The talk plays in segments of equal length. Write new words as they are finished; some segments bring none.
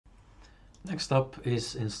Next up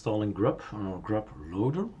is installing grub on our grub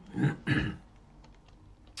loader.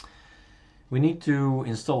 We need to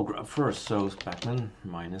install grub first, so pacman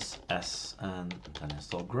 -s and then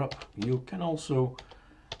install grub. You can also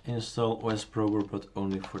install OS Prober, but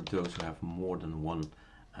only for those who have more than one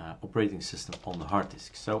operating system on the hard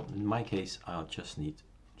disk. So in my case, I'll just need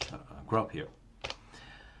grub here.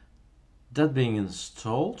 That being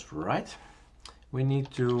installed, right, we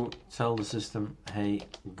need to tell the system, hey,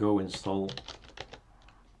 go install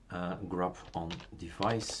grub on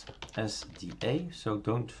device SDA. So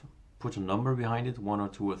don't put a number behind it, 1 or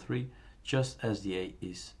 2 or 3, just SDA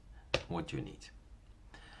is what you need.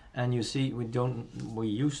 And you see, we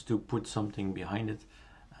used to put something behind it,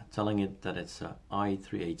 telling it that it's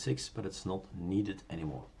I386, but it's not needed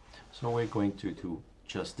anymore. So we're going to do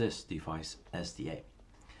just this, device SDA.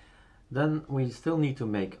 Then we still need to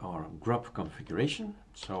make our grub configuration.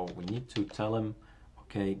 So we need to tell him,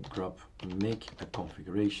 okay, grub, make a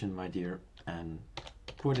configuration, my dear, and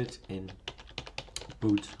put it in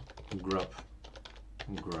boot grub.cfg.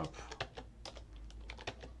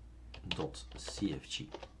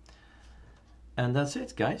 And that's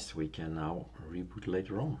it, guys. We can now reboot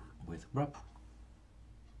later on with grub.